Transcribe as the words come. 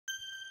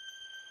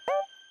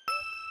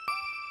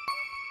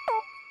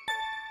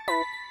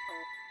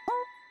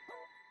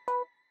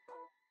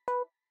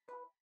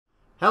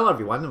Hello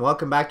everyone, and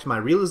welcome back to my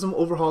Realism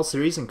Overhaul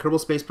series in Kerbal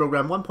Space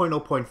Program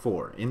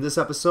 1.0.4. In this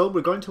episode, we're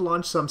going to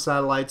launch some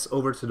satellites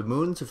over to the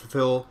moon to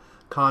fulfill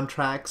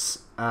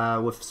contracts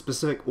with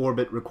specific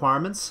orbit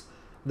requirements.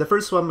 The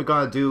first one we're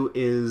going to do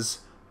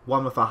is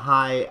one with a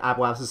high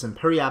apoapsis and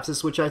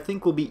periapsis, which I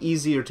think will be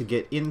easier to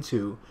get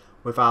into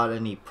without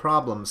any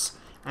problems.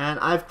 And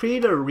I've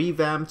created a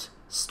revamped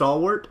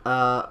Stalwart,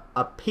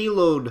 a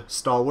payload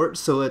Stalwart,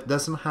 so it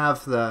doesn't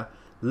have the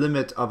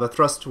limit of a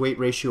thrust-to-weight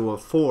ratio of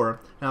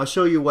 4, and I'll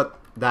show you what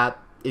that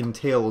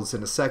entails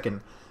in a second.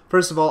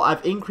 First of all,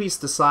 I've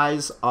increased the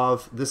size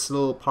of this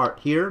little part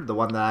here, the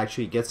one that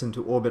actually gets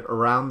into orbit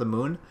around the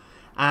moon,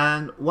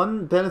 and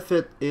one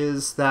benefit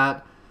is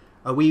that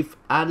we've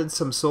added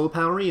some solar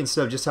panelry.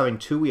 Instead of just having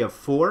 2, we have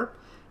 4,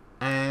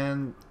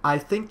 and I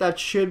think that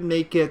should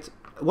make it,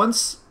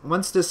 once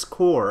this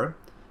core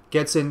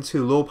gets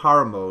into low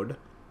power mode,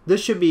 this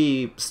should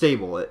be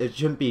stable. It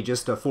shouldn't be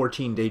just a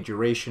 14-day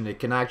duration. It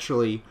can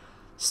actually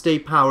stay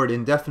powered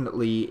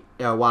indefinitely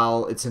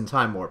while it's in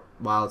time warp,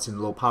 while it's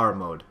in low power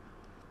mode.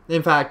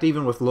 In fact,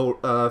 even with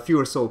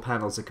fewer solar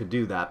panels, it could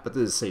do that, but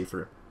this is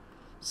safer.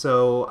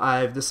 So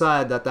I've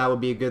decided that that would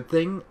be a good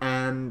thing,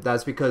 and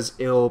that's because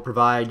it'll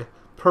provide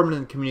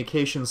permanent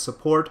communication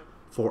support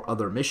for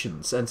other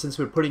missions. And since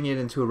we're putting it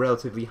into a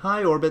relatively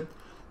high orbit,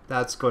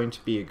 that's going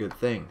to be a good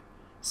thing.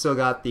 Still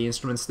got the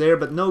instruments there,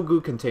 but no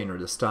goo container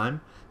this time.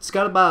 It's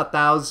got about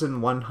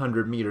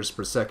 1,100 meters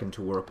per second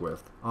to work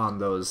with on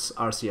those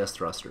RCS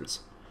thrusters.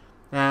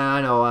 And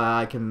I know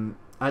I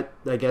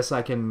guess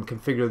I can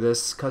configure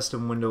this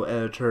custom window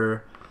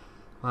editor.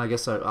 I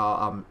guess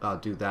I'll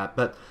do that.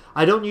 But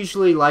I don't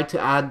usually like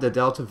to add the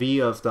delta V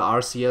of the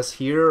RCS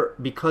here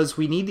because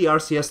we need the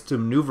RCS to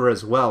maneuver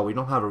as well. We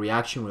don't have a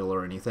reaction wheel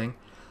or anything.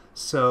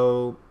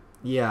 So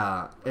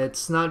yeah,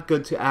 it's not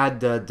good to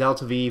add the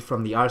delta V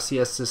from the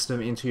RCS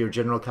system into your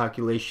general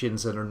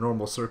calculations under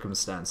normal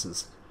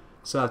circumstances.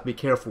 So I have to be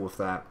careful with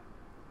that.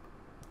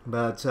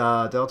 But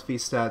delta V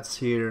stats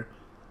here,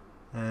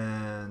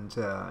 and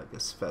I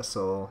guess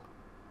vessel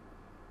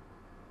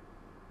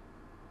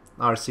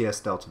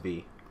RCS delta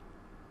V.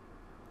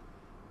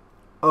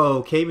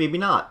 Okay, maybe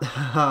not.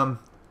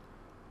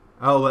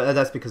 Oh,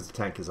 that's because the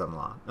tank is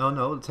unlocked. Oh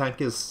no, the tank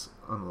is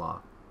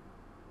unlocked.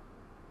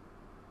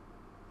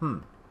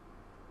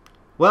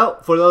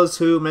 Well, for those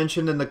who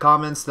mentioned in the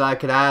comments that I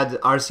could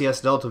add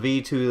RCS delta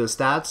V to the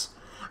stats,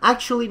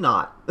 actually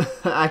not.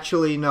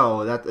 Actually,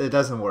 no, that it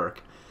doesn't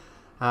work.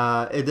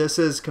 This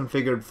is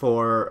configured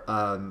for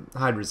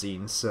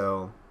hydrazine,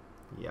 so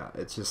yeah,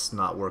 it's just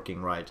not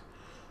working right.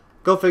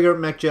 Go figure,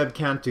 MechJeb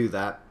can't do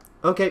that.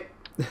 Okay.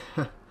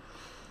 Does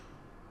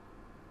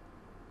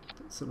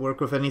it work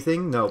with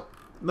anything? No.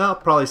 Well,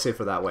 probably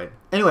safer that way.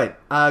 Anyway,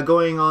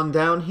 going on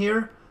down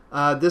here.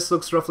 This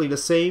looks roughly the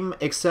same,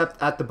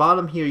 except at the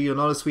bottom here you'll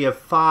notice we have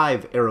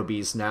 5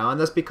 aerobes now,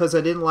 and that's because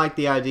I didn't like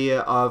the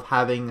idea of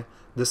having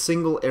the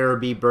single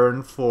aerobee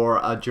burn for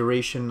a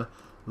duration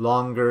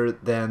longer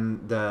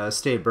than the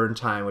stated burn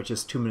time, which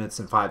is 2 minutes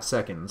and 5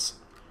 seconds.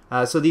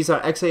 So these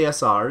are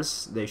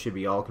XASRs. They should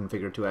be all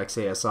configured to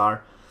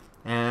XASR,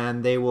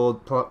 and they will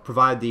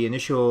provide the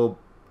initial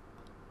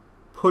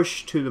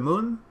push to the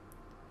moon,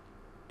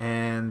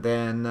 and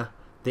then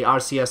the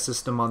RCS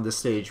system on this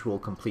stage will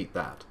complete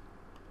that.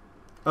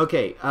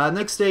 Okay,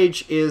 next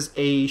stage is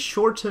a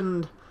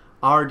shortened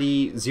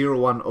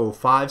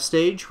RD0105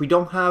 stage. We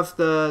don't have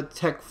the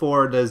tech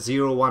for the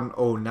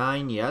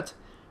 0109 yet,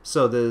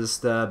 so this is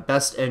the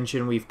best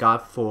engine we've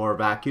got for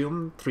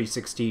vacuum.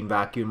 316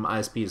 vacuum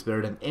ISP is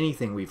better than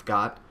anything we've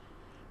got.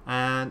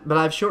 But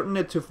I've shortened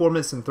it to 4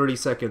 minutes and 30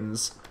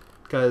 seconds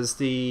because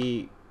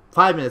the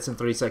 5 minutes and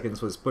 30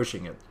 seconds was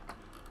pushing it.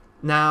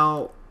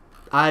 Now,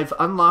 I've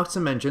unlocked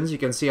some engines. You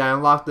can see I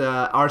unlocked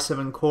the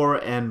R7 core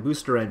and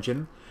booster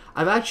engine.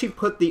 I've actually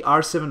put the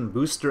R7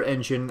 booster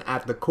engine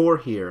at the core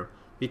here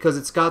because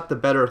it's got the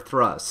better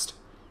thrust.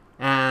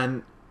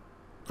 And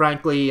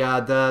frankly,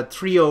 the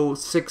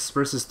 306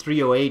 versus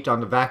 308 on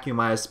the vacuum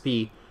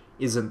ISP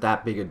isn't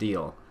that big a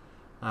deal.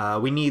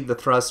 We need the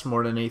thrust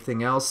more than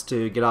anything else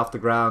to get off the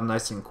ground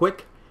nice and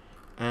quick.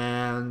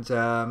 And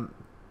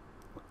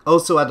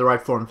also at the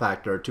right form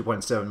factor,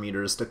 2.7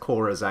 meters. The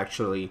core is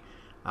actually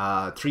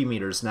 3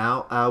 meters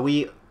now.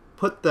 We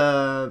put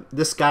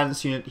this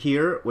guidance unit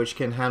here, which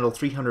can handle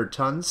 300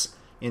 tons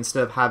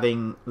instead of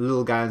having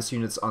little guidance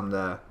units on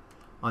the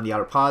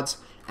outer pods.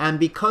 And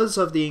because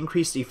of the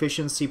increased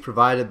efficiency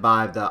provided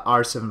by the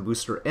R7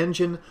 booster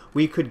engine,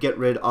 we could get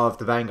rid of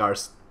the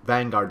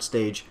Vanguard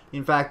stage.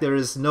 In fact, there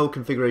is no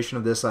configuration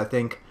of this, I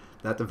think,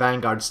 that the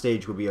Vanguard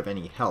stage would be of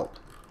any help.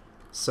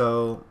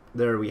 So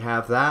there we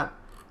have that.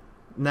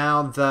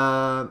 Now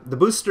the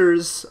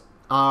boosters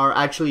are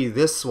actually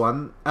this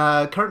one.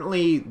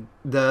 Currently,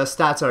 the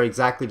stats are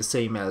exactly the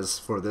same as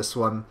for this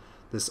one,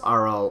 this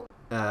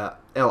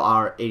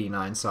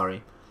LR89,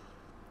 sorry.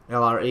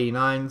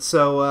 LR89.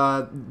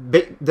 So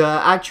the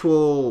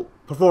actual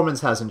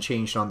performance hasn't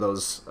changed on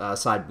those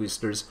side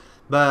boosters,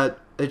 but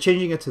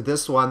changing it to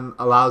this one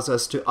allows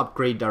us to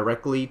upgrade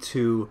directly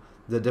to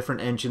the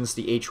different engines,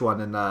 the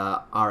H1 and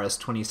the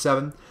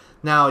RS-27.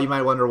 Now, you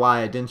might wonder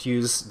why I didn't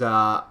use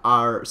the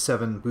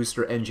R7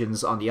 booster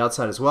engines on the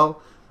outside as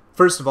well.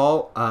 First of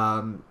all,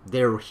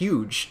 they're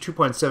huge,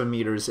 2.7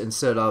 meters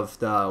instead of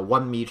the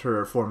 1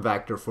 meter form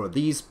factor for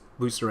these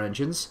booster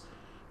engines.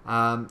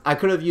 I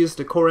could have used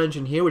the core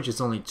engine here, which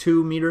is only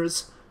 2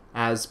 meters,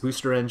 as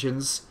booster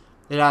engines.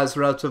 It has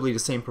relatively the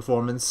same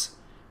performance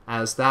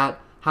as that.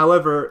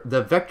 However,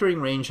 the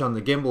vectoring range on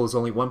the gimbal is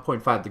only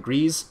 1.5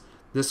 degrees.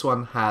 This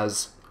one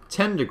has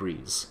 10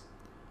 degrees.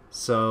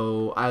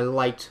 So I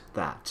liked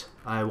that.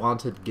 I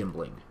wanted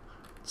gimbling.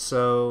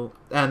 So,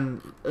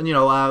 and you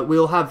know,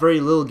 we'll have very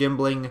little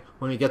gimbling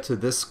when we get to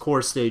this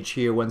core stage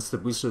here once the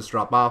boosters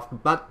drop off.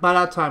 But by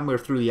that time, we're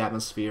through the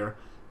atmosphere,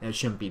 and it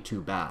shouldn't be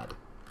too bad.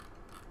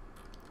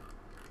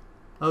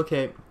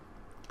 Okay,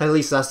 at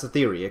least that's the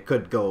theory. It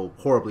could go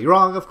horribly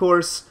wrong, of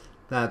course.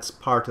 That's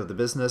part of the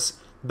business.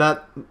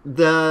 But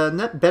the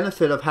net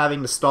benefit of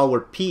having the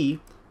Stalwart P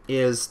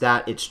is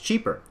that it's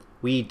cheaper.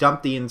 We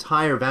dumped the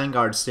entire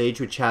Vanguard stage,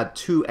 which had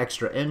 2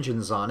 extra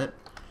engines on it,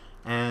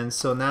 and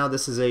so now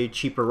this is a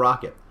cheaper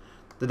rocket.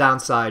 The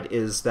downside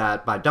is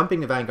that by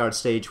dumping the Vanguard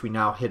stage, we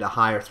now hit a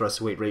higher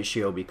thrust-to-weight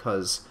ratio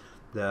because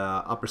the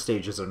upper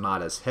stages are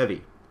not as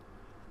heavy.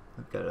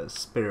 I've got a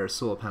spare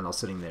solar panel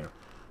sitting there.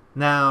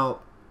 Now,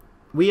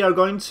 we are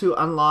going to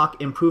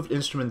unlock improved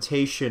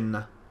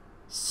instrumentation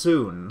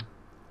soon,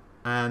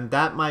 and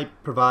that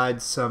might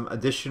provide some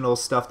additional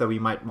stuff that we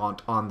might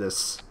want on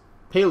this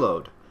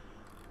payload.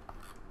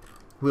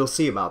 We'll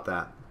see about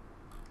that.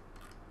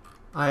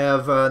 I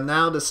have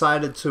now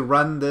decided to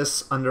run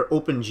this under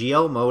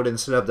OpenGL mode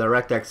instead of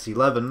DirectX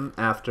 11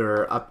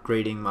 after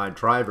upgrading my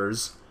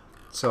drivers,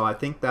 so I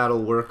think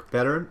that'll work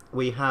better.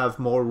 We have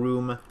more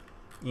room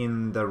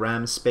in the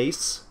RAM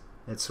space.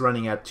 It's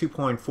running at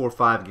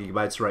 2.45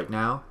 gigabytes right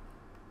now,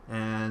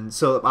 and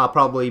so I'll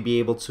probably be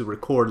able to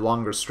record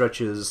longer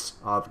stretches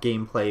of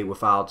gameplay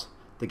without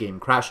the game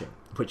crashing,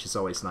 which is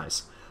always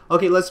nice.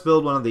 Okay, let's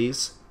build one of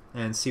these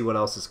and see what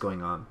else is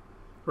going on.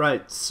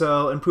 Right,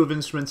 so improved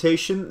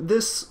instrumentation.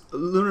 This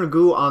lunar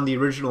goo on the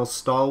original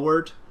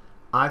Stalwart,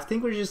 I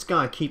think we're just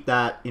gonna keep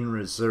that in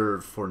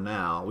reserve for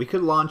now. We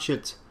could launch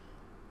it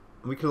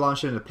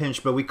in a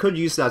pinch, but we could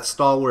use that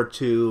Stalwart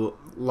to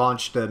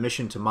launch the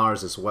mission to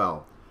Mars as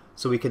well.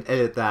 So we could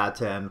edit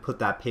that and put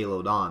that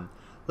payload on.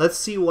 Let's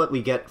see what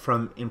we get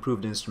from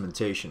improved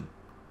instrumentation.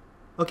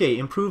 Okay,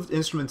 improved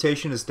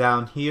instrumentation is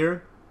down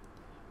here.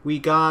 We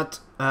got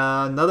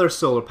another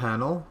solar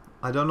panel.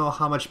 I don't know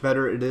how much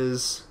better it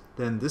is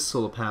than this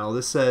solar panel.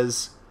 This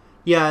says,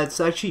 yeah, it's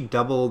actually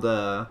double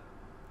the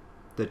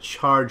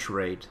charge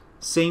rate.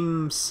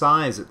 Same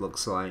size, it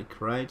looks like,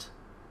 right?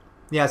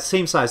 Yeah,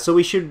 same size. So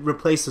we should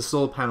replace the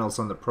solar panels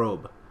on the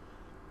probe,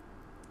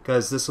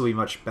 because this will be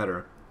much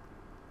better.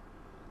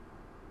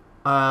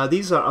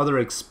 These are other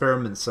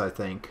experiments, I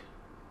think.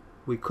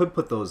 We could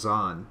put those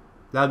on.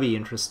 That'd be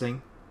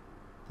interesting.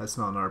 That's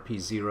not an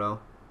RP0.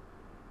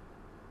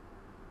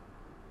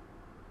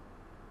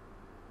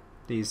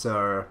 These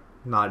are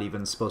not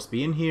even supposed to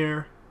be in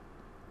here.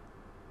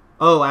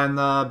 Oh, and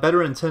the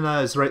better antenna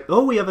is right.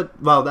 Oh, we have a.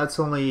 Well, that's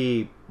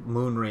only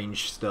moon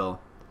range still.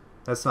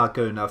 That's not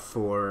good enough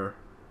for.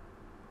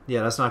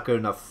 Yeah, that's not good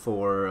enough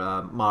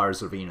for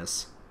Mars or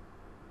Venus.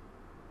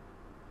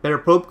 Better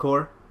probe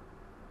core.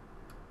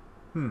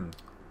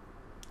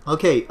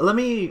 Okay, let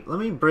me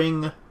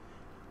bring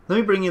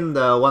in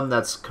the one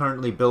that's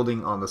currently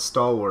building on the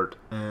Stalwart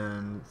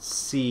and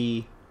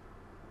see.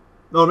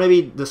 Or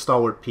maybe the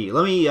Stalwart P.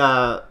 Let me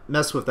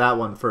mess with that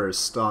one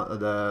first,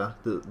 the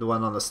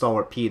one on the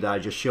Stalwart P that I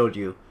just showed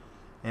you,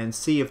 and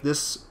see if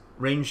this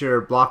Ranger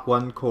Block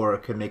 1 core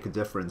can make a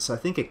difference. I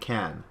think it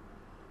can.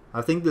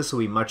 I think this will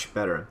be much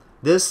better.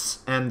 This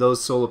and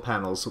those solar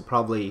panels will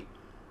probably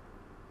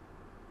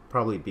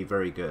be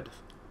very good.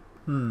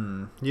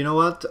 You know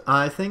what?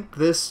 I think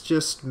this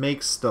just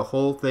makes the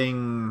whole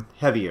thing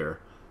heavier.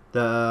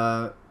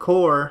 The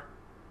core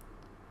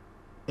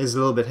is a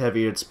little bit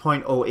heavier. It's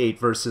 0.08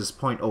 versus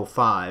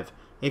 0.05.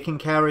 It can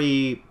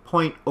carry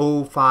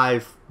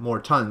 0.05 more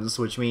tons,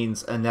 which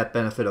means a net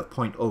benefit of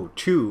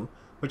 0.02,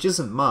 which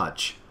isn't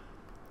much.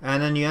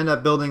 And then you end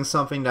up building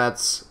something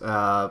that's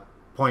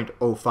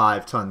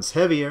 0.05 tons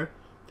heavier,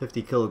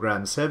 50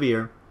 kilograms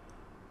heavier,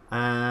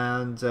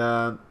 and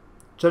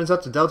turns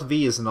out the delta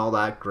V isn't all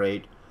that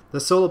great.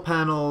 The solar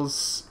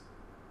panels,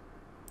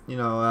 you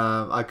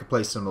know, I could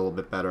place them a little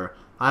bit better.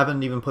 I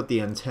haven't even put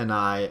the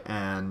antennae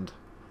and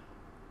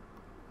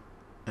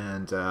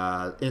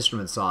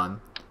instruments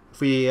on. If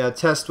we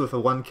test with a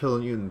 1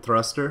 kilonewton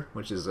thruster,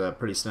 which is a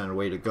pretty standard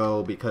way to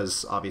go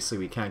because obviously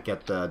we can't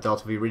get the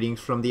delta V readings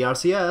from the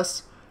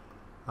RCS,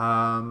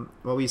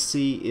 what we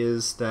see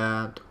is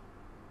that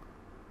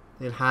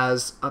it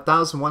has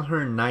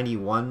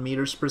 1,191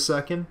 meters per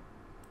second.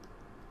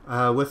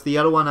 With the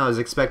other one I was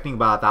expecting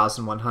about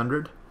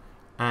 1,100,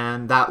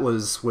 and that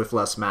was with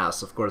less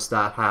mass. Of course,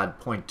 that had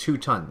 0.2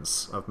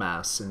 tons of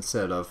mass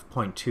instead of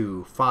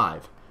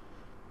 0.25.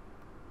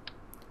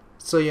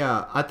 So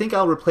yeah, I think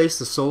I'll replace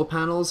the solar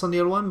panels on the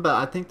other one, but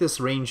I think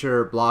this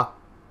Ranger Block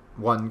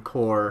 1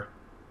 core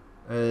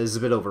is a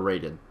bit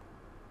overrated.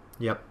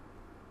 Yep.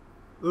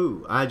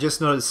 Ooh, I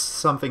just noticed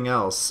something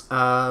else.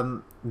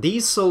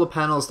 These solar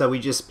panels that we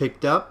just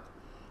picked up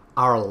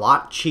are a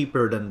lot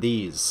cheaper than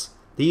these.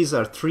 These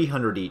are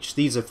 300 each,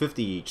 these are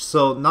 50 each.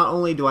 So not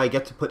only do I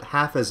get to put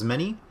half as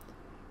many,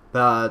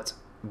 but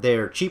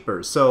they're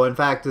cheaper. So in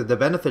fact, the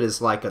benefit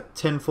is like a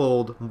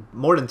tenfold,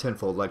 more than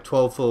tenfold, like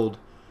 12-fold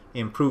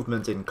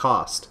improvement in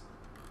cost.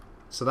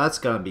 So that's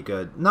gonna be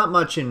good. Not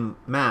much in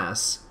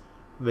mass,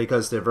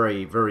 because they're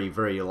very, very,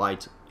 very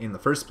light in the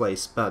first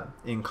place, but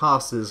in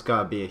cost is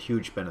gonna be a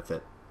huge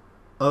benefit.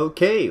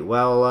 Okay,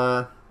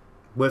 well,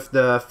 with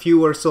the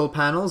fewer solar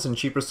panels and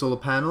cheaper solar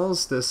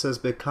panels, this has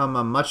become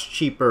a much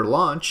cheaper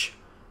launch,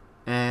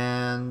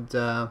 and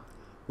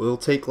will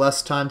take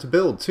less time to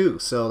build too,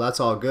 so that's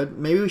all good.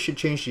 Maybe we should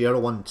change the other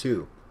one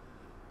too.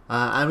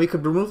 And we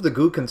could remove the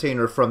goo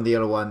container from the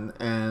other one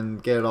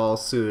and get it all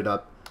suited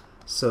up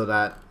so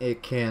that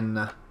it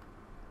can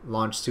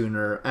launch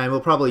sooner, and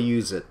we'll probably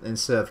use it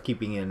instead of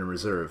keeping it in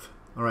reserve.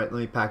 Alright, let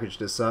me package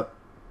this up.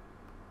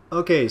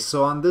 Okay,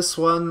 so on this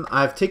one,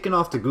 I've taken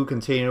off the goo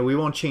container. We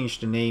won't change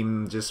the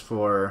name just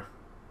for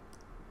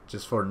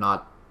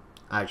not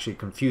actually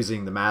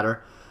confusing the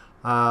matter.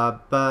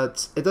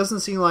 But it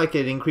doesn't seem like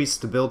it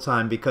increased the build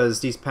time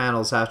because these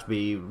panels have to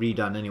be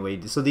redone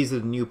anyway. So these are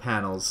the new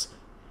panels.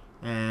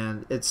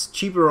 And it's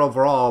cheaper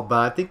overall, but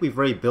I think we've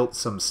already built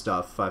some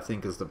stuff, I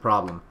think is the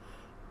problem.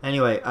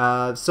 Anyway,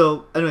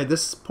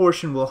 this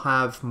portion will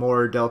have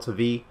more delta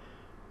V,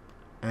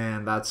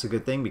 and that's a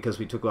good thing because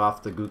we took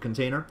off the goo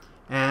container.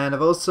 And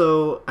I've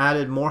also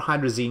added more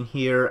hydrazine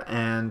here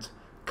and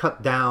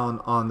cut down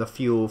on the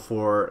fuel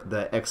for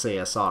the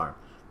XASR.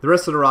 The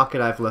rest of the rocket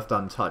I've left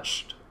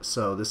untouched,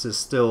 so this is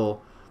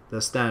still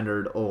the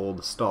standard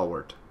old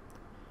Stalwart.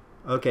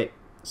 Okay,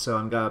 so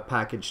I'm gonna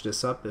package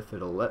this up if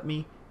it'll let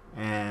me,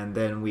 and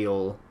then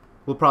we'll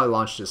probably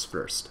launch this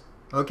first.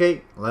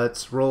 Okay,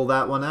 let's roll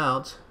that one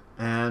out,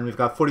 and we've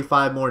got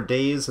 45 more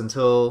days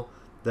until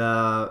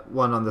the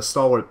one on the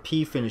Stalwart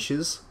P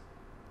finishes,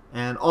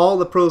 and all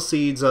the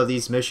proceeds of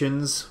these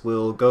missions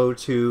will go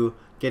to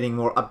getting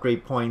more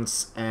upgrade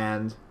points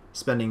and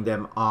spending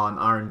them on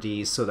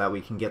R&D so that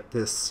we can get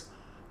this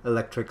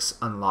electrics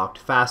unlocked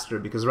faster,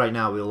 because right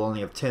now we'll only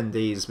have 10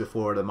 days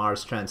before the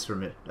Mars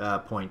transfer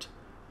point,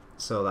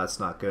 so that's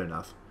not good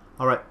enough.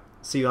 Alright,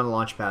 see you on the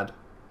launch pad.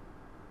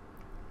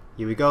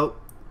 Here we go,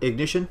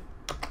 ignition,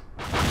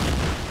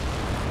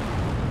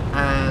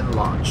 and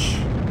launch.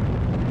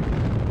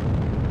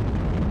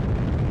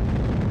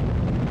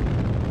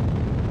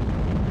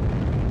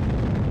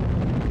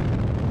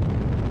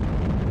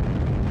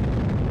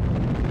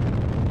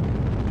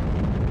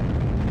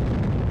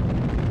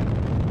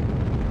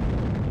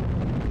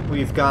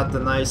 We've got the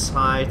nice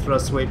high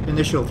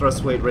initial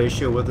thrust weight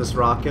ratio with this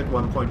rocket,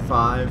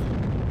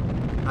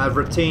 1.5. I've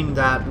retained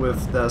that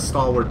with the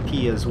Stalwart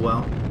P as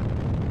well.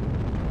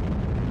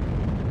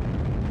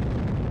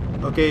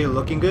 Okay,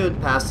 looking good.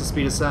 Past the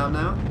speed of sound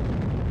now.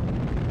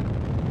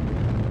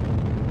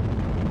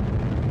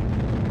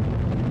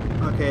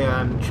 Okay,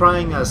 I'm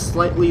trying a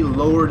slightly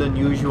lower than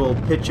usual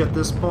pitch at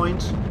this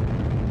point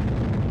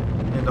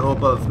in the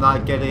hope of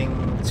not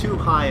getting too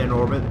high in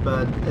orbit,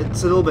 but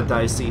it's a little bit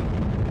dicey.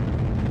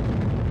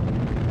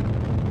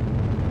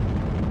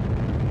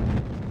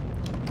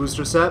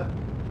 Booster set.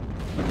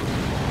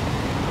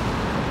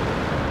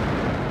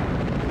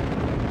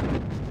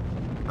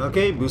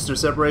 Okay, booster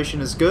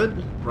separation is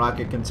good.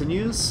 Rocket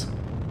continues.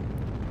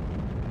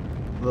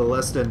 A little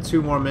less than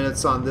 2 more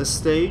minutes on this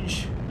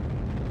stage.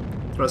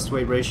 Thrust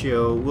weight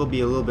ratio will be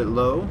a little bit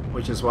low,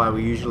 which is why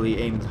we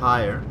usually aimed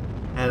higher.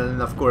 And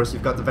then of course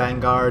you've got the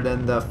Vanguard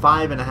and the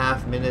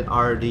 5.5 minute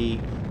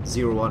RD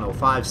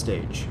 0105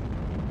 stage.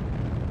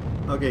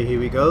 Okay, here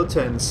we go,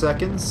 10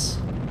 seconds.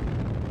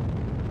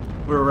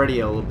 We're already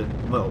a little bit,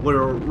 well,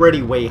 we're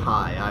already way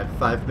high.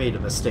 I've made a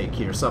mistake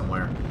here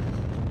somewhere.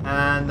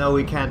 And no,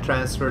 we can't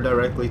transfer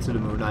directly to the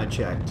moon, I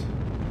checked.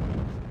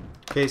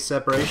 Okay,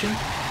 separation.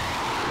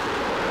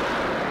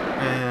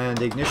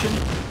 And ignition.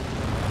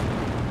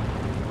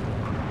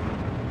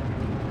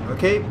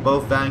 Okay,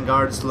 both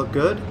Vanguards look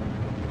good.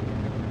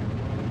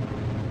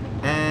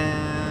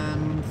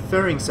 And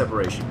fairing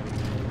separation.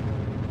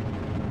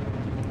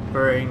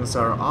 Fairings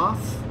are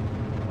off.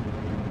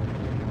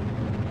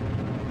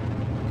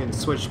 You can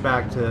switch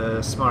back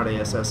to Smart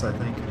ASS, I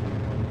think.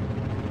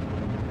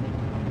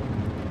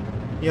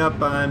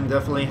 Yep, I'm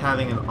definitely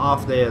having an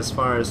off day as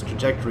far as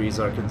trajectories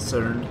are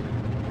concerned.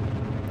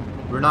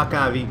 We're not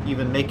gonna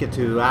even make it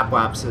to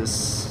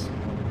apoapsis.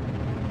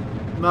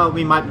 Well,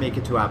 we might make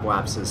it to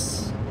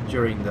apoapsis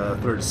during the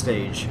 3rd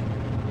stage.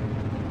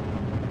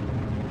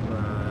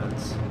 But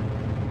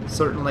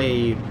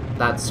certainly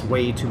that's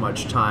way too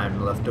much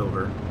time left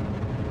over.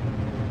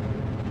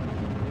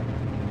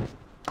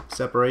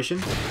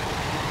 Separation.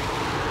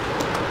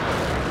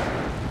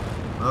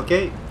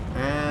 Okay,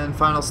 and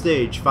final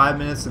stage, 5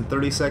 minutes and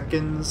 30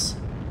 seconds.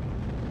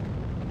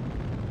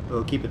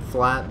 We'll keep it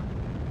flat.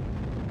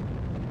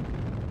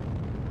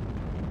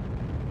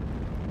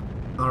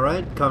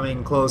 Alright,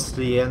 coming close to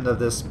the end of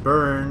this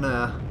burn.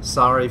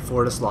 Sorry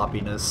for the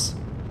sloppiness.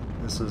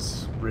 This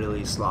is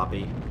really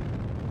sloppy.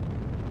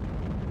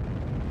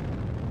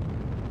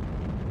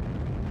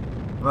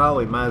 Well,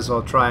 we might as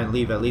well try and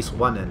leave at least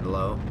one end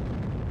low.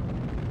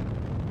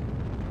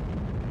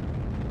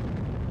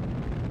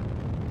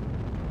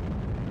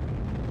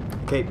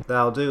 Okay,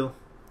 that'll do.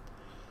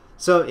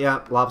 So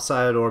yeah,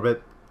 lopsided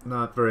orbit,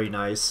 not very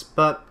nice.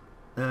 But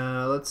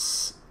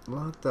let's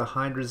lock the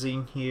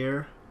hydrazine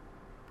here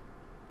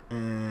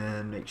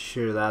and make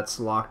sure that's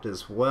locked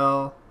as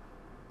well,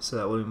 so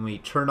that when we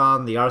turn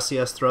on the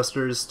RCS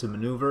thrusters to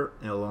maneuver,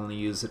 it'll only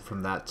use it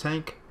from that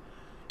tank.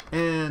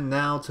 And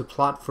now to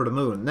plot for the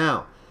moon.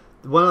 Now,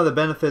 one of the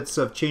benefits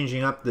of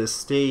changing up this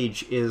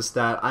stage is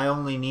that I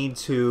only need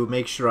to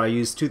make sure I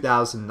use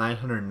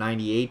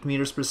 2,998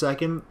 meters per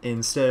second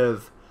instead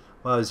of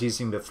what I was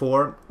using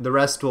before. The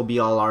rest will be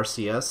all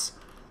RCS,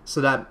 so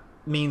that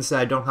means that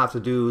I don't have to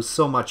do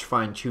so much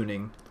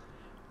fine-tuning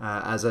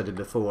as I did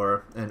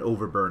before and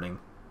overburning.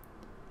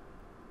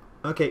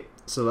 Okay,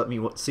 so let me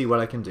see what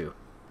I can do.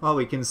 Well,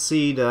 we can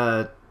see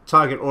the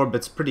target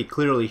orbits pretty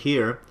clearly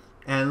here.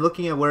 And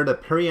looking at where the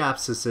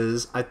periapsis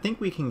is, I think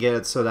we can get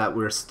it so that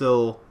we're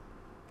still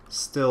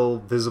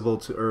visible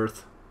to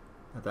Earth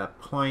at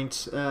that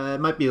point. It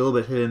might be a little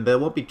bit hidden, but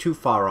it won't be too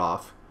far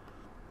off.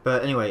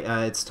 But anyway,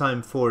 it's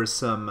time for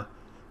some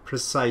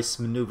precise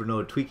maneuver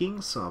node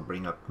tweaking. So I'll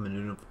bring up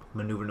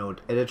maneuver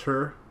node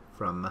editor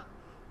from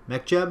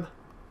MechJeb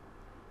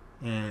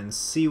and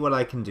see what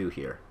I can do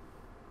here.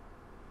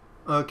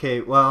 Okay,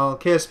 well,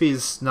 KSP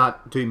is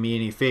not doing me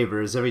any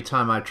favors. Every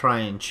time I try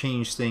and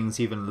change things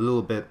even a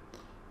little bit,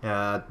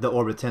 the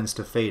orbit tends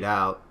to fade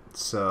out,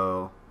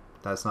 so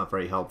that's not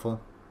very helpful.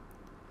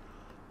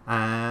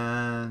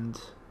 And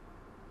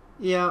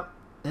yeah,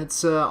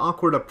 it's an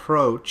awkward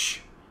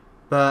approach,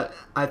 but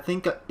I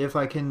think if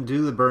I can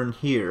do the burn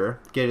here,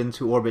 get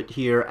into orbit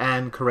here,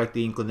 and correct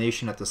the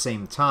inclination at the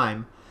same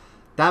time,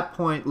 that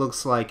point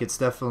looks like it's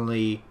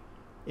definitely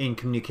in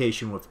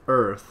communication with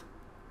Earth.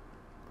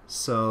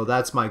 So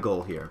that's my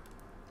goal here.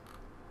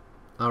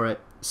 Alright,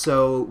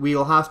 so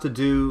we'll have to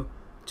do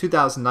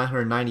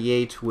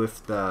 2,998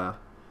 with the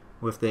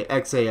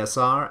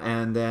XASR,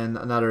 and then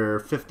another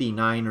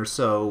 59 or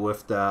so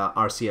with the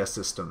RCS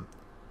system.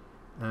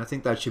 And I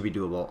think that should be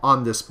doable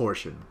on this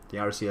portion, the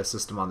RCS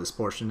system on this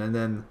portion, and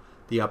then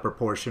the upper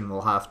portion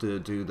will have to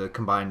do the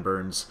combined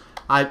burns.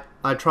 I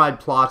tried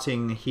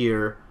plotting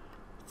here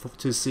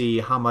to see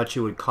how much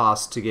it would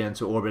cost to get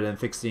into orbit and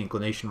fix the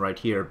inclination right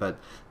here, but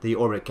the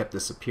orbit kept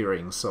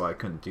disappearing, so I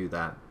couldn't do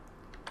that.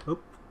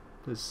 Oop,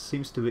 this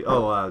seems to be...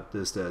 oh,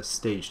 there's the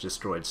stage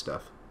destroyed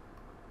stuff.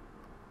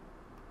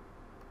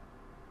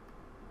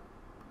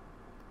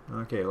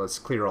 Okay, let's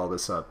clear all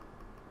this up.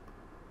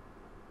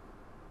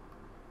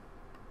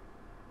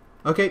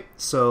 Okay,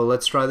 so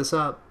let's try this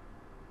out.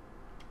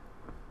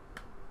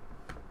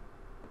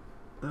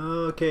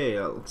 Okay,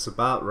 that looks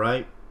about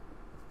right.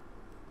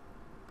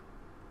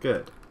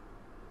 Good.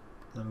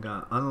 I'm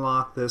gonna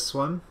unlock this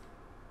one.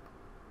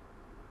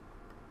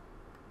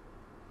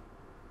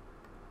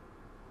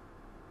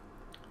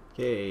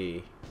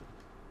 Okay.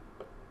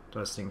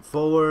 Thrusting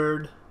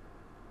forward.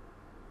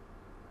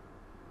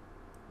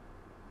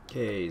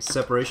 Okay,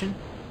 separation.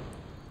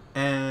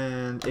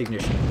 And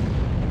ignition.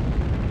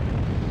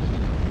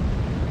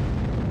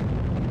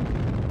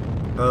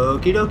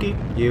 Okie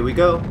dokie, here we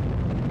go.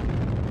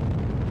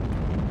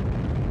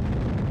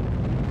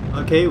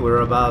 Okay, we're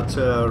about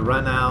to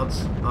run out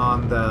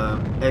on the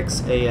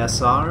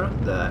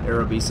XASR, the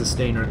Aerobee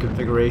Sustainer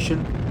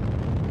configuration.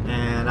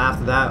 And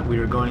after that, we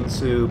are going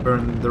to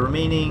burn the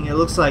remaining, it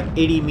looks like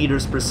 80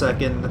 meters per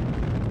second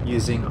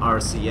using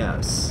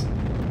RCS.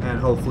 And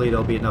hopefully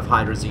there'll be enough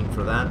hydrazine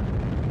for that.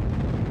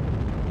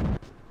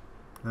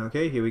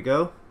 Okay, here we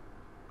go.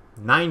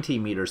 90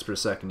 meters per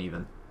second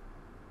even.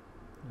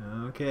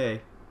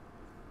 Okay.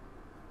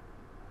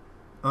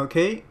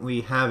 Okay,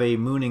 we have a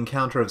moon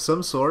encounter of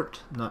some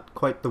sort. Not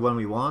quite the one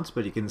we want,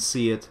 but you can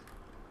see it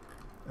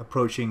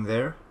approaching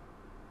there.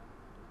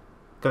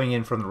 Coming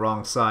in from the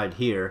wrong side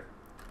here.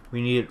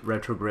 We need it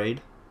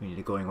retrograde. We need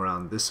it going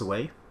around this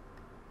way.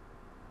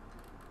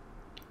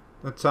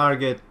 The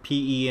target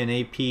PE and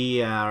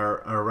AP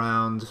are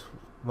around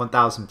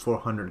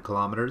 1,400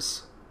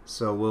 kilometers.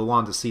 So we'll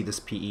want to see this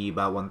PE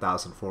about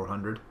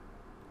 1,400.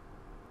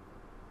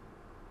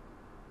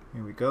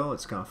 Here we go,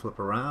 it's gonna flip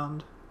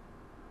around.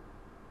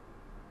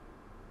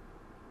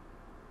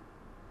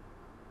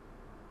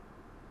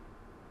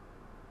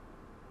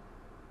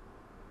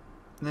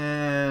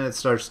 And it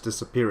starts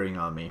disappearing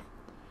on me.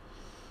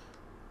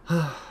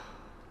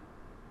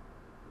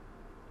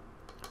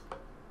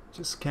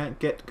 Just can't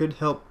get good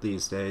help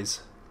these days.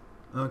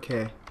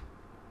 Okay.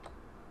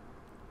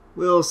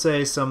 We'll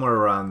say somewhere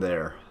around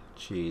there.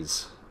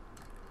 Jeez.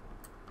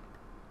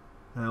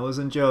 I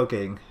wasn't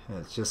joking.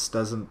 It just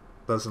doesn't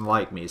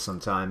like me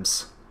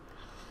sometimes.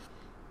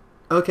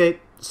 Okay,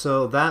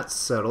 so that's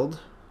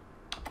settled.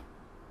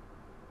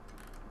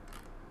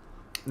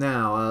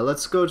 Now,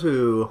 let's go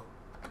to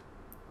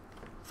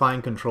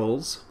Fine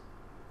Controls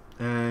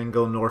and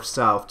go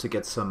north-south to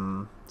get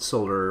some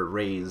solar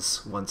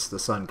rays once the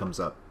sun comes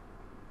up.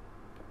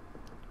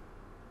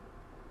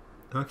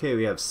 Okay,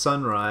 we have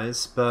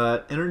sunrise,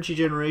 but energy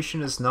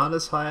generation is not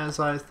as high as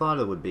I thought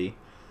it would be.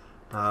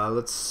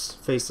 Let's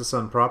face the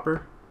sun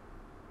proper.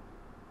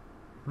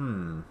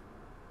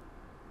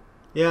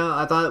 Yeah,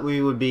 I thought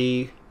we would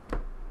be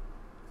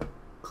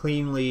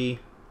cleanly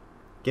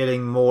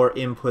getting more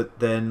input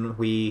than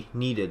we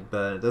needed,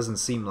 but it doesn't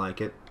seem like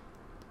it.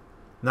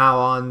 Now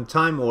on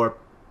Time Warp,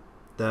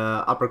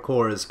 the upper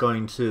core is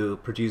going to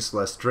produce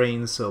less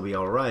drains, so it'll be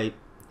alright.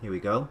 Here we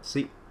go.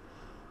 See?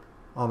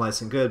 All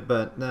nice and good,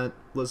 but that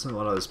wasn't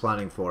what I was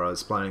planning for. I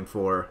was planning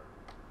for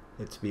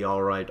it to be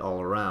alright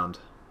all around.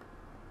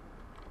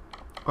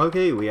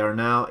 Okay, we are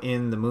now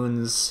in the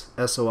moon's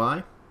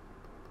SOI.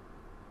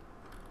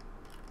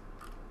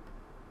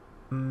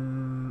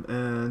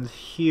 And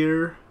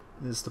here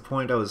is the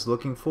point I was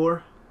looking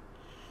for.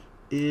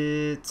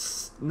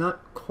 It's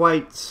not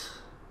quite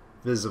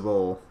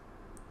visible.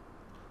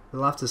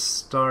 We'll have to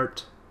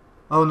start...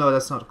 Oh no,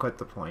 that's not quite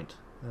the point.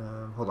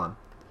 Hold on.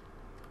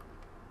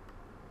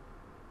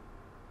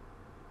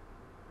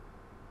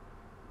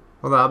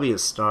 Well, that'll be a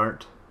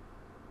start.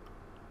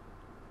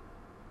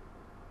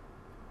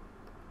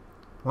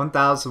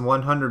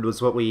 1,100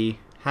 was what we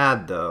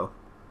had, though.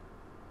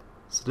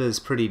 So it is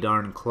pretty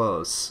darn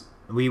close.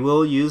 We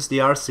will use the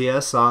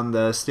RCS on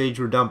the stage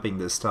we're dumping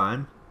this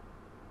time,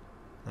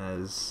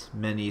 as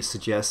many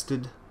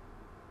suggested.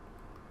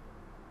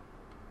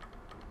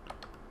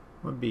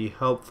 Would be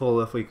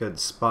helpful if we could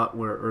spot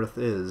where Earth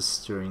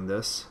is during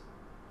this.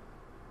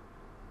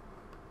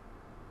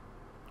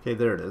 Okay,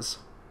 there it is.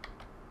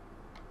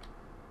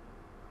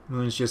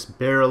 Moon's just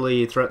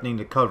barely threatening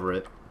to cover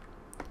it.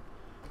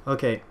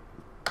 Okay,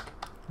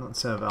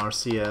 let's have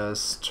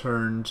RCS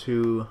turn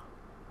to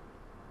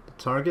the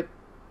target.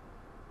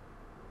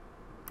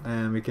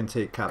 And we can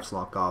take caps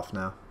lock off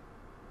now.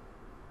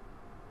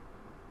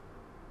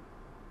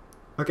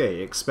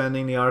 Okay,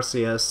 expanding the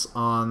RCS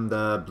on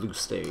the blue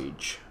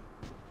stage.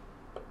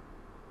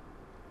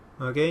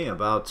 Okay,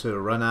 about to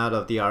run out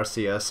of the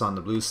RCS on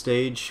the blue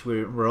stage.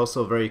 We're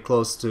also very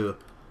close to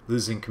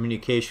losing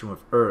communication with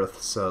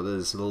Earth, so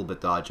this is a little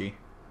bit dodgy.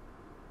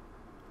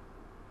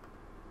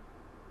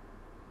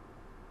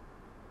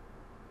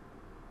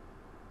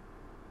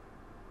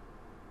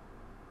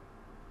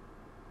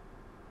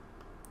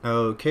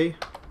 Okay.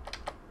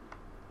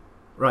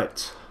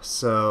 Right,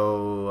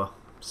 so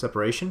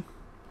separation.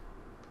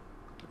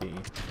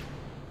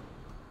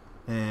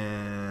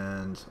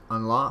 And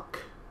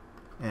unlock.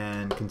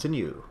 And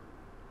continue.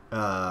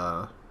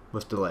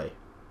 With delay.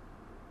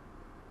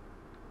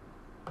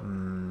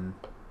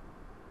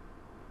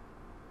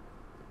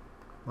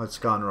 What's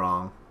gone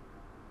wrong?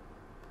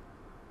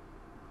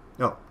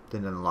 Oh,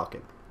 didn't unlock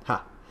it.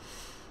 Ha.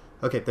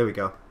 Okay, there we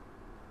go.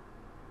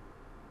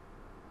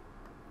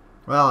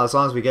 Well, as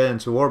long as we get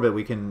into orbit,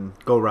 we can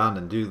go around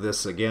and do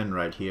this again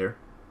right here.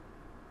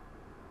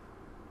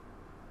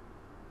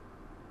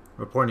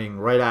 We're pointing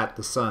right at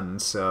the sun,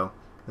 so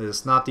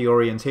it's not the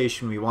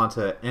orientation we want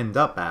to end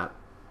up at.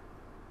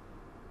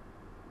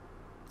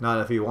 Not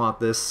if we want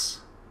this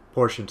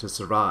portion to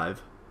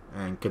survive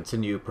and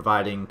continue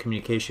providing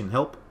communication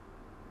help.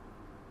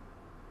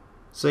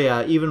 So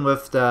yeah, even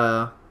with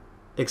the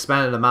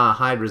expanded amount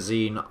of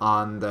hydrazine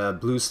on the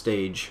blue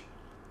stage,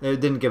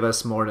 it didn't give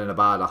us more than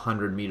about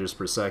 100 meters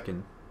per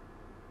second.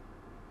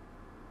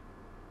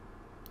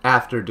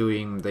 After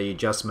doing the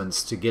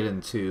adjustments to get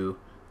into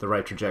the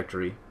right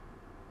trajectory.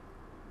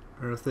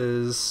 Earth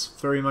is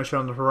very much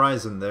on the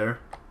horizon there.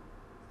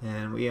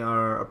 And we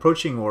are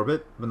approaching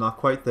orbit, but not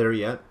quite there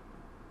yet.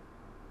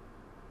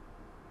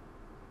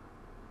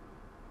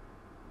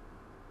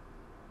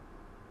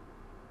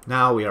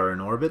 Now we are in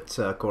orbit,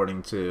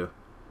 according to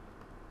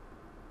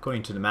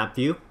the map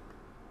view.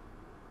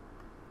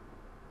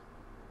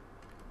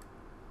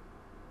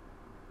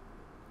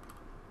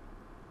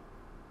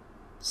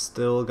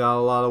 Still got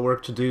a lot of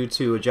work to do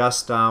to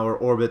adjust our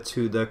orbit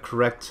to the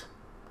correct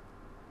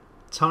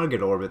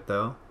target orbit,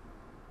 though.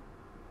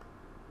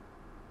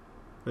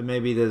 But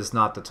maybe this is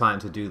not the time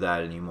to do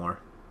that anymore.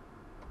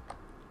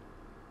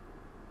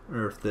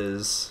 Earth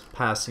is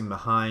passing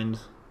behind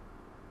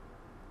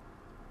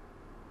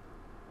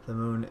the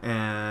moon,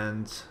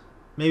 and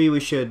maybe we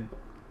should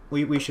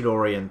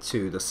orient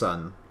to the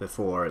sun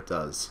before it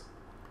does,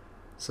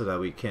 so that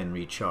we can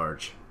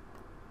recharge.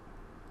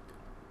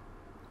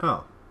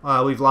 Oh,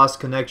 we've lost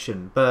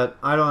connection, but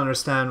I don't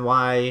understand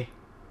why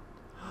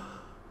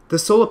the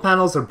solar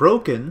panels are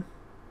broken.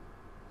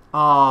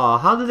 Aw,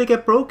 how did they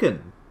get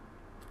broken?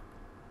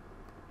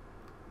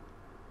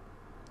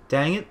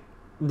 Dang it.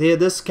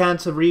 This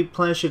can't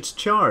replenish its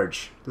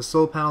charge. The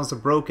solar panels are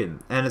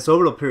broken, and its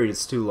orbital period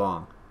is too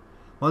long.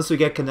 Once we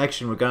get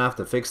connection, we're gonna have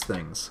to fix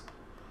things.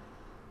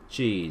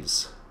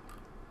 Jeez.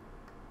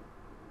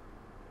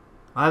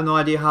 I have no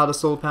idea how the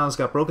solar panels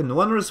got broken. No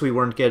wonder we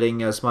weren't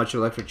getting as much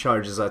electric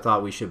charge as I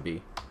thought we should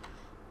be.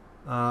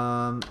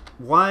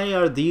 Why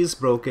are these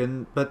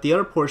broken? But the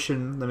other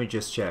portion, let me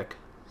just check.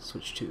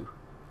 Switch to.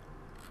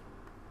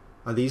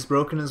 Are these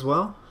broken as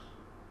well?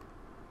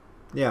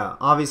 Yeah,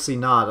 obviously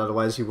not,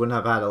 otherwise you wouldn't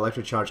have had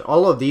electric charge.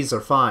 All of these are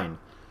fine.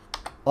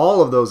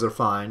 All of those are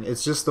fine.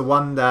 It's just the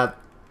one that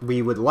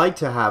we would like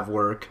to have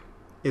work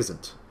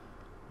isn't.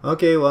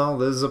 Okay, well,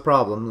 this is a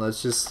problem.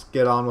 Let's just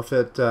get on with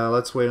it.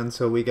 Let's wait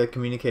until we get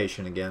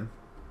communication again.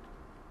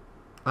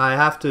 I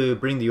have to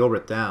bring the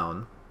orbit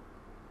down.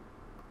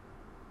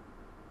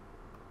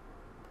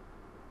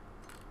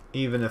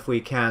 Even if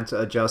we can't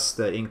adjust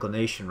the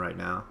inclination right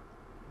now.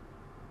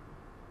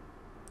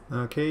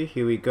 Okay,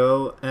 here we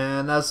go.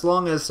 And as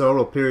long as the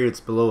orbital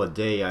period's below a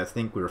day, I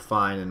think we're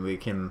fine and we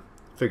can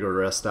figure the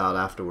rest out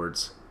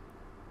afterwards.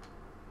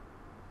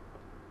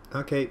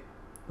 Okay,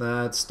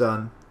 that's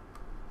done.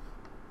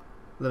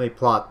 Let me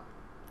plot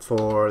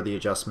for the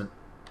adjustment.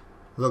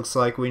 Looks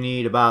like we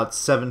need about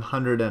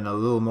 700 and a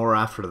little more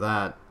after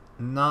that.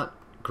 Not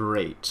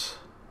great,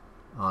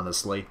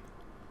 honestly.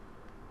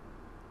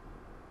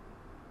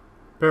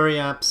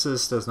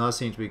 Periapsis does not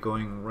seem to be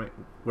going right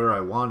where I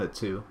want it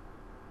to.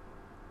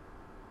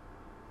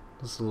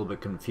 It's a little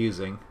bit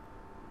confusing.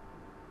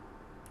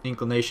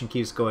 Inclination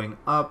keeps going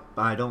up.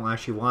 I don't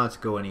actually want it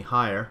to go any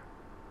higher.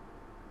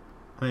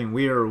 I mean,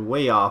 we are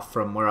way off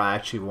from where I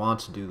actually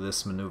want to do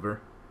this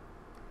maneuver.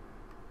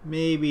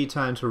 Maybe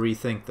time to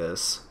rethink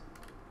this.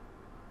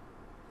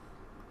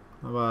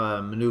 How about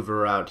a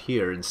maneuver out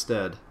here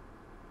instead?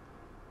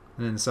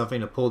 And then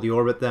something to pull the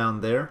orbit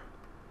down there.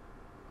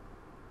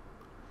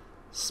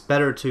 It's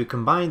better to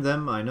combine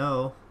them, I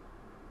know.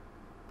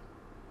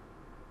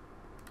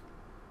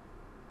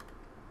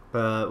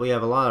 But we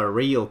have a lot of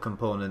radial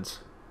components.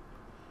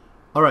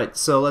 Alright,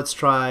 so let's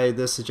try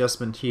this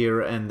adjustment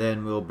here, and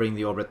then we'll bring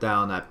the orbit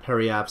down at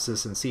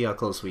periapsis and see how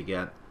close we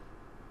get.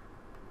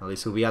 At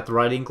least we'll be at the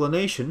right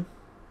inclination.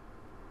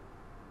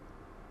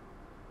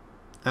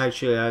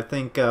 Actually, I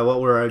think what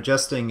we're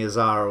adjusting is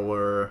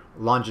our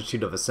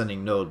longitude of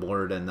ascending node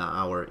more than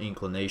our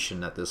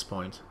inclination at this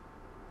point.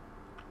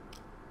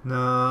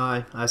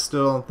 No, I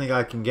still don't think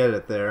I can get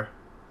it there.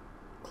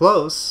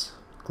 Close.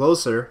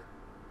 Closer.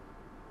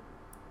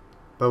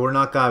 But we're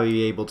not going to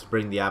be able to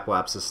bring the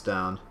apoapsis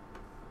down.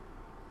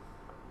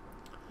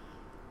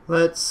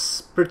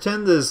 Let's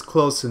pretend this is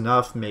close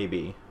enough,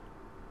 maybe.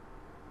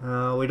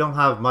 We don't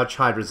have much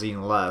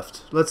hydrazine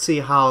left. Let's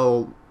see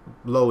how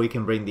low we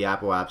can bring the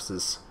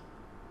apoapsis.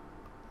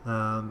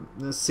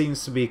 This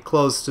seems to be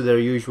close to their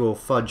usual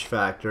fudge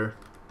factor.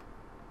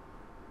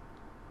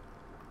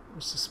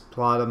 Let's just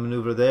plot a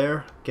maneuver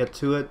there, get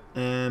to it,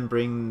 and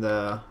bring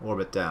the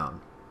orbit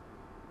down.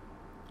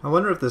 I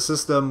wonder if the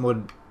system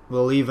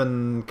will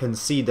even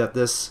concede that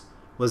this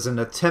was an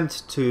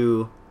attempt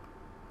to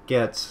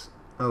get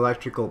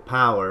electrical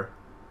power.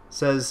 It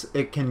says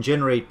it can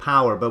generate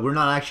power, but we're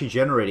not actually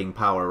generating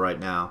power right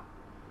now.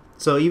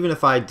 So even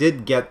if I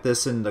did get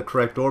this in the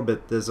correct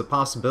orbit, there's a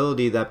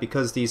possibility that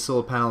because these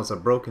solar panels are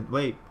broken...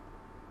 Wait.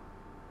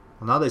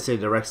 Well, now they say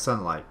direct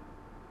sunlight.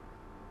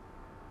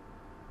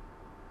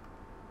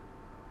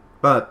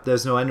 But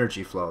there's no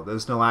energy flow.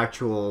 There's no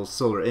actual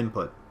solar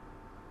input.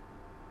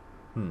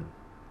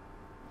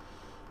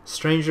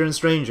 Stranger and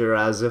stranger,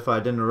 as if I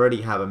didn't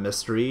already have a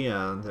mystery.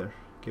 They're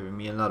giving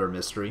me another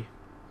mystery.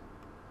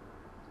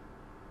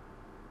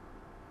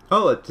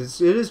 Oh, it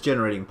is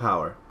generating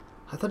power.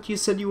 I thought you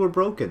said you were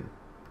broken.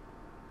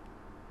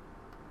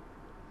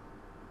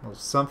 Well,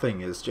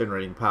 something is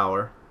generating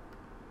power.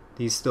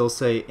 These still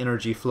say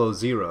energy flow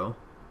 0.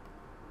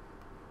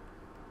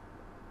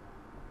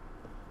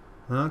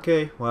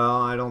 Okay,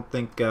 well, I don't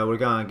think we're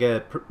gonna get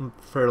it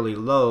fairly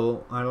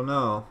low. I don't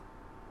know.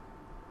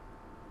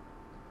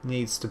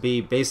 Needs to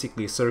be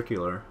basically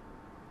circular.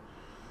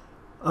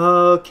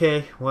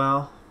 Okay,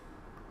 well,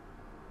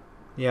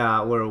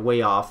 yeah, we're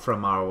way off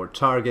from our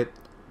target.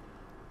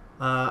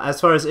 As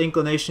far as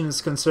inclination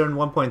is concerned,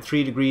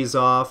 1.3 degrees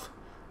off.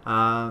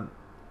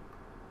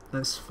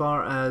 As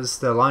far as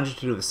the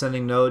longitude of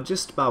ascending node,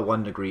 just about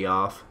 1 degree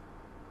off.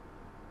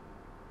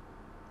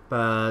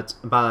 But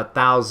about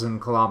 1,000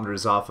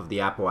 kilometers off of the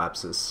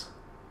apoapsis,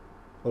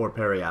 or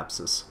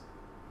periapsis.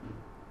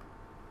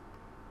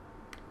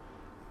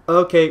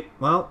 Okay,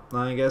 well,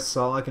 I guess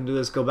all I can do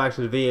is go back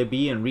to the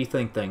VAB and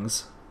rethink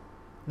things.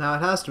 Now, it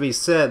has to be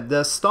said,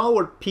 the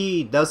Stalwart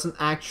P doesn't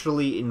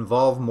actually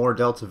involve more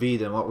delta V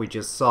than what we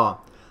just saw.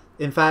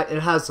 In fact,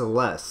 it has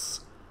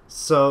less.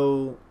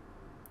 So,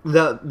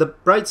 the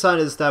bright side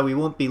is that we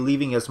won't be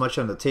leaving as much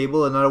on the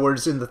table. In other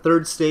words, in the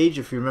third stage,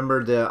 if you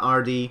remember, the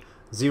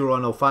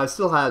RD0105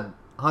 still had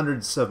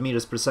hundreds of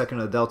meters per second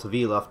of delta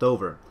V left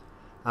over.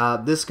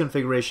 This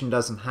configuration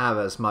doesn't have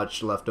as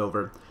much left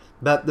over.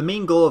 But the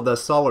main goal of the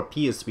Stalwart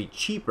P is to be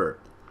cheaper,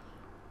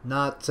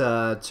 not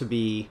to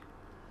be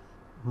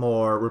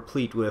more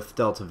replete with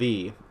delta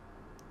V.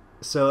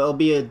 So it'll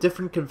be a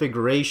different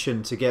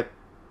configuration to get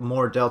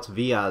more delta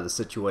V out of the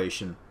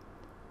situation.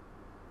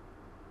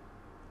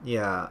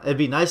 Yeah, it'd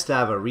be nice to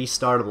have a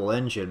restartable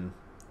engine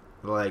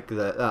like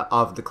the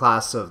of the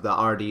class of the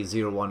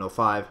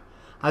RD0105.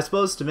 I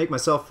suppose to make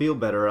myself feel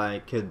better, I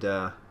could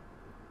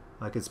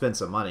spend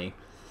some money.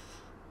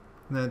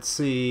 Let's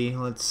see.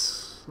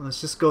 Let's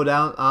just go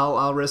down.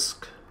 I'll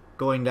risk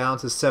going down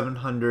to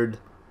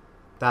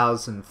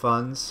 700,000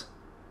 funds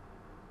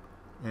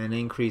and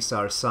increase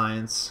our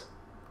science.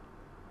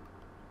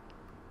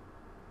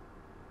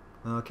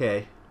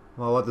 Okay,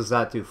 well, what does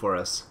that do for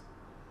us?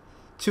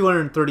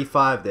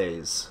 235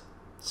 days.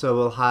 So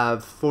we'll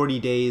have 40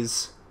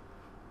 days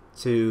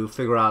to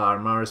figure out our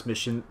Mars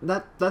mission.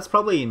 That's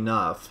probably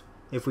enough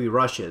if we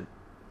rush it.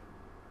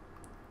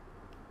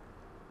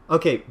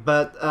 Okay,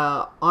 but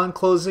on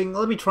closing,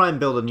 let me try and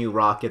build a new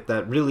rocket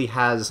that really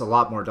has a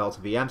lot more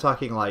delta V. I'm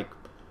talking like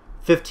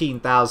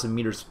 15,000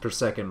 meters per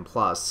second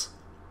plus,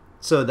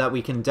 so that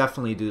we can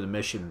definitely do the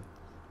mission.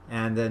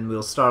 And then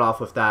we'll start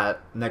off with that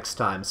next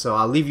time. So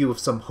I'll leave you with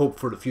some hope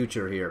for the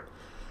future here.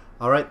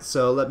 Alright,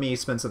 so let me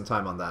spend some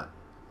time on that.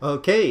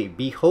 Okay,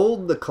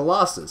 behold the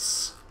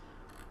Colossus.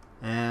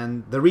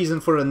 And the reason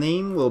for the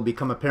name will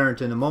become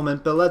apparent in a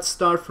moment, but let's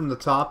start from the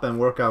top and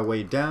work our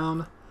way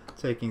down,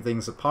 taking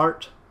things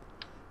apart.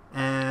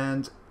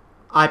 And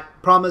I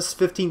promised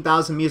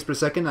 15,000 meters per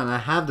second, and I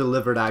have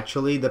delivered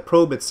actually. The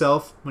probe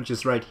itself, which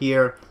is right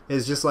here,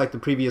 is just like the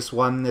previous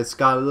one. It's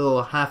got a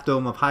little half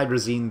dome of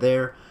hydrazine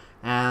there,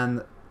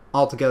 and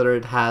altogether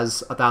it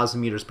has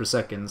 1,000 meters per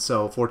second,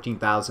 so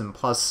 14,000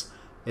 plus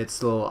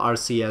its little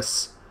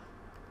RCS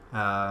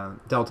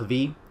delta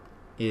V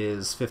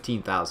is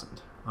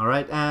 15,000.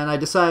 Alright, and I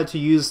decided to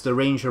use the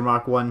Ranger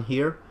Mark 1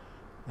 here,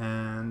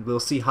 and we'll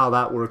see how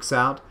that works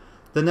out.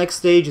 The next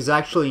stage is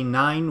actually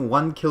 9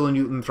 1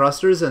 kilonewton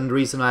thrusters, and the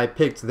reason I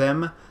picked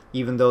them,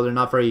 even though they're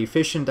not very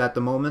efficient at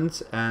the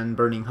moment and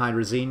burning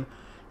hydrazine,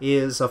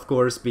 is of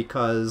course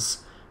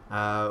because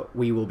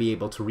we will be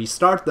able to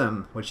restart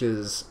them, which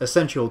is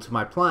essential to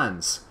my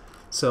plans.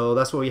 So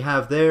that's what we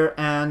have there,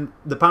 and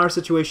the power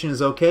situation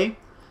is okay.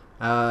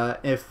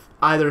 If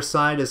either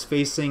side is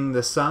facing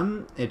the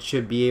sun, it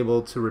should be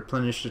able to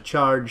replenish the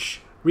charge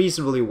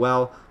reasonably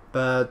well,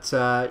 but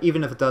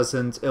even if it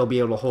doesn't, it'll be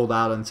able to hold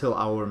out until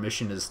our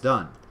mission is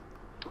done.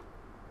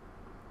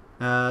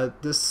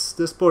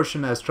 This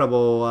portion has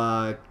trouble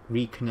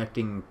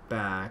reconnecting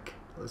back.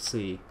 Let's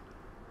see.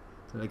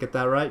 Did I get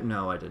that right?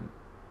 No, I didn't.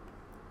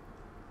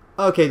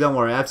 Okay, don't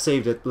worry, I've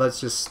saved it. Let's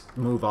just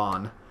move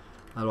on.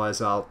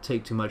 Otherwise I'll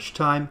take too much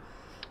time.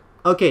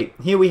 Okay,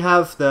 here we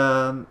have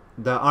the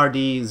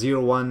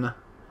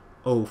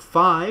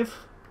RD0105,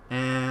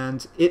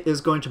 and it is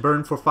going to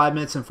burn for 5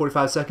 minutes and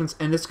 45 seconds,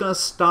 and it's going to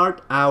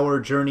start our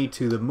journey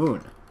to the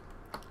moon.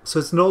 So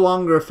it's no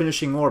longer a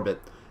finishing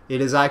orbit.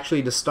 It is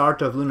actually the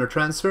start of lunar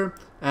transfer,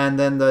 and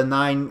then the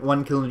 9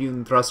 1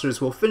 kilonewton thrusters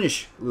will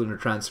finish lunar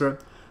transfer.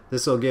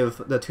 This will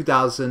give the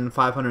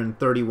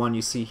 2,531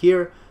 you see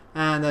here,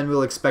 and then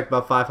we'll expect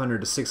about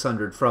 500 to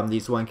 600 from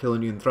these 1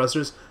 kilonewton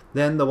thrusters.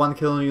 Then the 1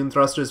 kilonewton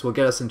thrusters will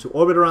get us into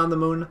orbit around the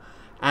moon,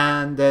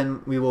 and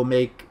then we will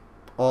make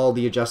all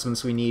the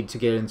adjustments we need to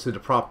get into the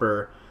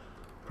proper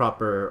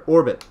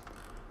orbit.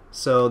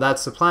 So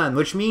that's the plan,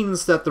 which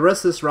means that the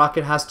rest of this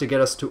rocket has to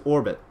get us to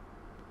orbit.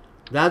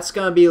 That's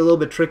going to be a little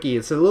bit tricky.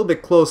 It's a little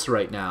bit close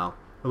right now.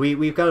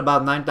 We've got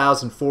about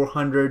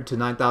 9,400 to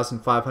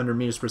 9,500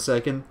 meters per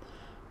second.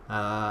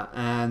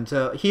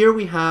 Here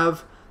we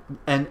have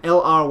an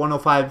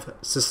LR-105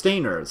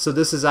 sustainer. So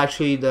this is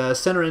actually the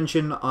center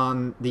engine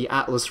on the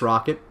Atlas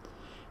rocket,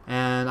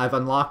 and I've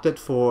unlocked it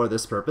for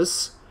this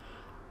purpose.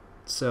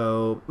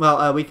 So,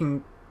 well, we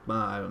can,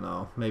 I don't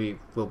know, maybe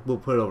we'll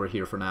put it over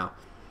here for now.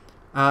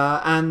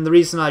 And the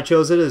reason I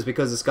chose it is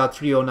because it's got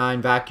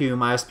 309 vacuum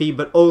ISP,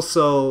 but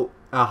also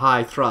a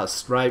high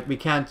thrust, right? We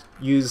can't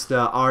use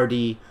the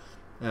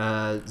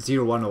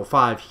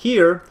RD0105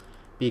 here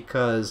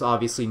because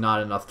obviously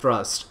not enough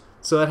thrust.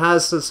 So it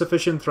has a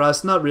sufficient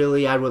thrust, not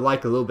really, I would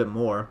like a little bit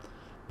more,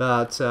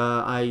 but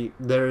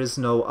there is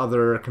no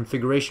other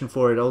configuration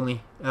for it,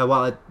 only,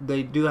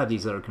 they do have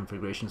these other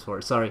configurations for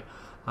it, sorry.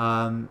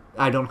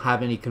 I don't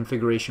have any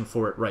configuration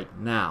for it right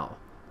now,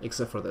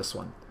 except for this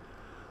one.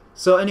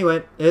 So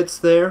anyway, it's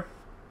there.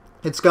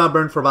 It's gonna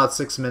burn for about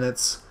 6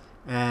 minutes,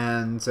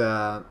 and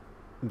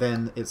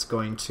then it's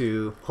going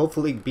to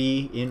hopefully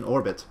be in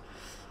orbit.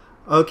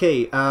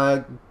 Okay,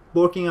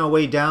 working our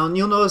way down,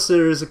 you'll notice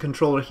there is a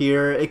controller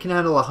here. It can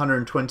handle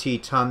 120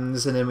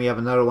 tons, and then we have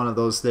another one of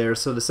those there.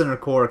 So the center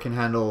core can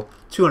handle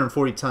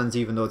 240 tons,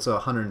 even though it's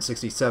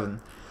 167.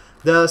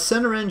 The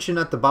center engine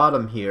at the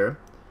bottom here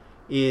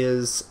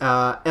is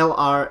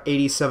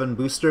LR87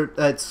 booster.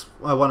 That's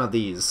one of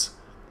these.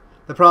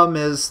 The problem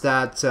is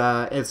that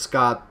it's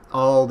got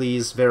all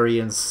these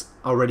variants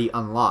already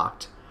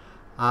unlocked.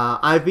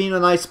 I've been a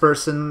nice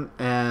person,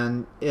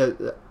 and it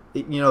is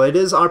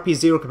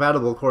RP0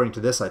 compatible according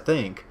to this, I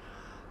think.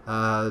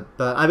 But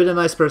I've been a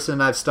nice person,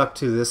 and I've stuck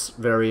to this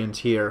variant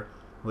here,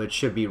 which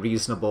should be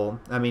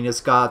reasonable. I mean,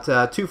 it's got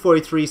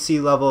 243 sea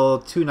level,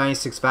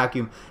 296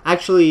 vacuum.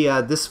 Actually,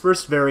 this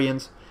first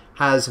variant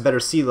has a better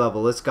sea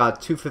level. It's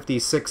got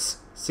 256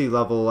 sea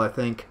level, I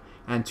think,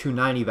 and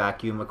 290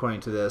 vacuum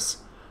according to this.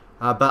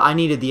 But I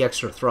needed the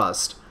extra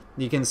thrust.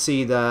 You can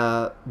see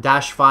the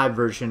Dash 5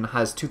 version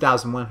has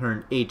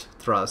 2,108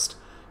 thrust,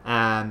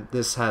 and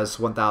this has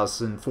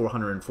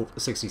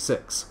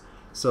 1,466.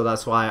 So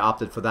that's why I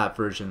opted for that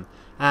version.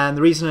 And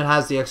the reason it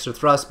has the extra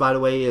thrust, by the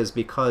way, is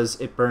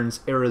because it burns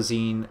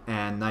kerosene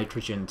and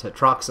nitrogen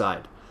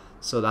tetroxide.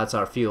 So that's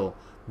our fuel.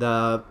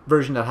 The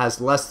version that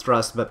has less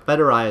thrust but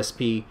better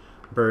ISP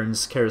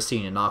burns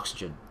kerosene and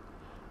oxygen.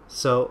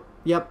 So,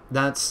 yep,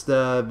 that's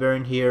the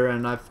variant here,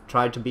 and I've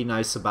tried to be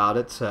nice about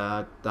it.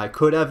 I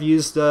could have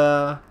used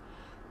the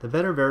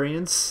better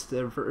variants.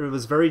 It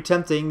was very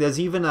tempting. There's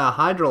even a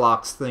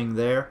Hydrolox thing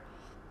there,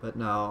 but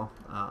no,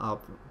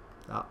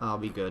 I'll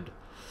be good.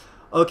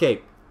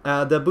 Okay,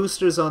 the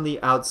boosters on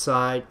the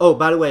outside. Oh,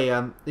 by the way,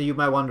 you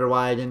might wonder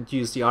why I didn't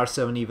use the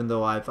R7 even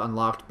though I've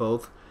unlocked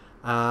both.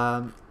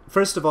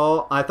 First of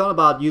all, I thought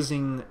about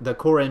using the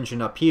core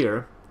engine up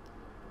here,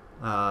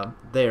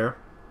 there,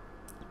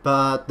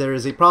 but there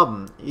is a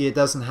problem. It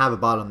doesn't have a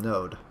bottom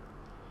node.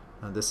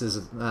 This is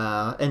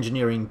an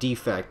engineering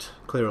defect,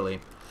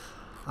 clearly.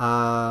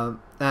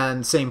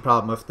 And same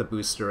problem with the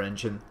booster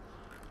engine.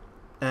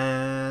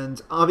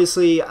 And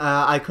obviously,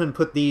 I couldn't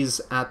put these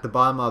at the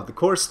bottom of the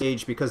core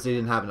stage because they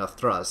didn't have enough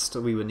thrust.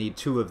 We would need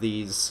 2 of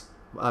these,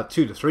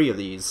 2 to 3 of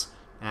these,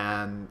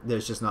 and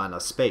there's just not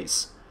enough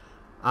space.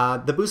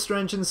 The booster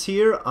engines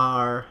here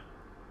are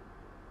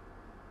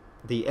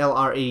the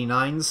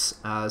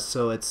LR89s,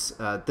 so it's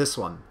this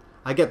one.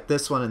 I get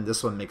this one and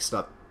this one mixed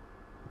up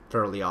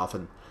fairly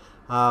often.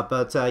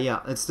 But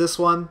yeah, it's this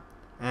one,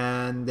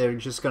 and they're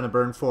just going to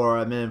burn for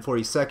 1 minute and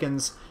 40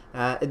 seconds.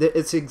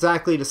 It's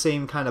exactly the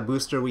same kind of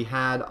booster we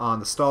had on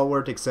the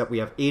Stalwart, except we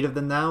have 8 of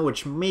them now,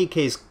 which may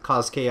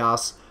cause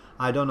chaos.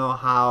 I don't know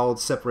how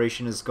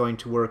separation is going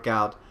to work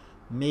out.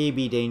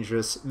 Maybe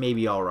dangerous,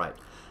 maybe alright.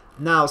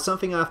 Now,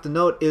 something I have to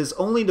note is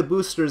only the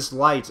boosters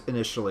light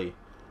initially.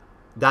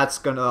 That's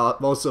gonna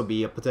also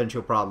be a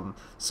potential problem.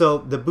 So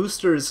the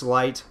boosters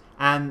light,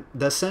 and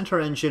the center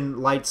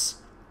engine lights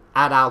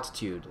at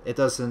altitude. It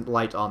doesn't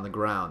light on the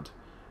ground.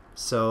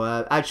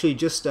 So actually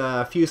just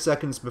a few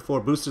seconds before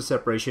booster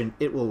separation,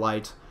 it will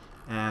light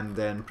and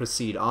then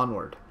proceed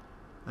onward.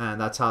 And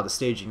that's how the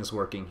staging is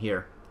working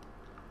here.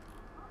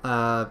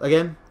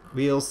 Again,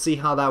 we'll see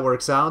how that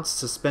works out.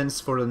 Suspense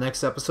for the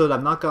next episode.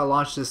 I'm not going to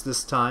launch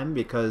this time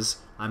because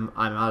I'm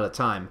out of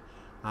time.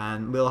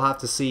 And we'll have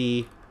to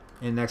see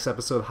in the next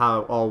episode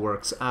how it all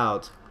works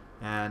out.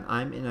 And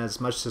I'm in as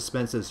much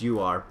suspense as you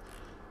are.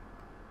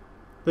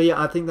 But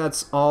yeah, I think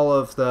that's all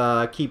of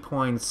the key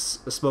points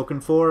spoken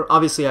for.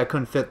 Obviously, I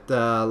couldn't fit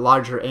the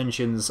larger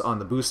engines on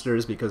the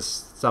boosters because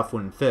stuff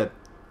wouldn't fit.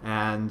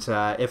 And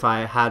if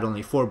I had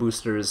only 4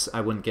 boosters, I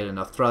wouldn't get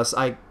enough thrust.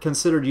 I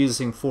considered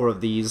using 4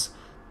 of these,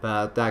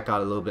 but that got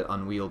a little bit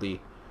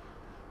unwieldy.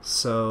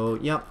 So,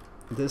 yep,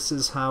 this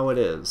is how it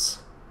is.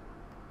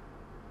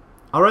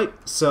 Alright,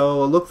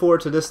 so look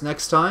forward to this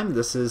next time.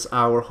 This is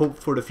our hope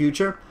for the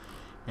future.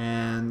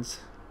 And,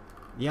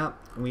 yeah,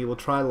 we will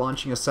try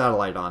launching a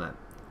satellite on it.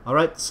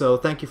 Alright, so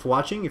thank you for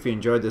watching. If you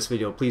enjoyed this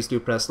video, please do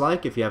press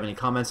like. If you have any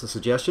comments or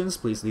suggestions,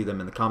 please leave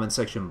them in the comment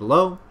section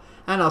below.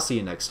 And I'll see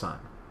you next time.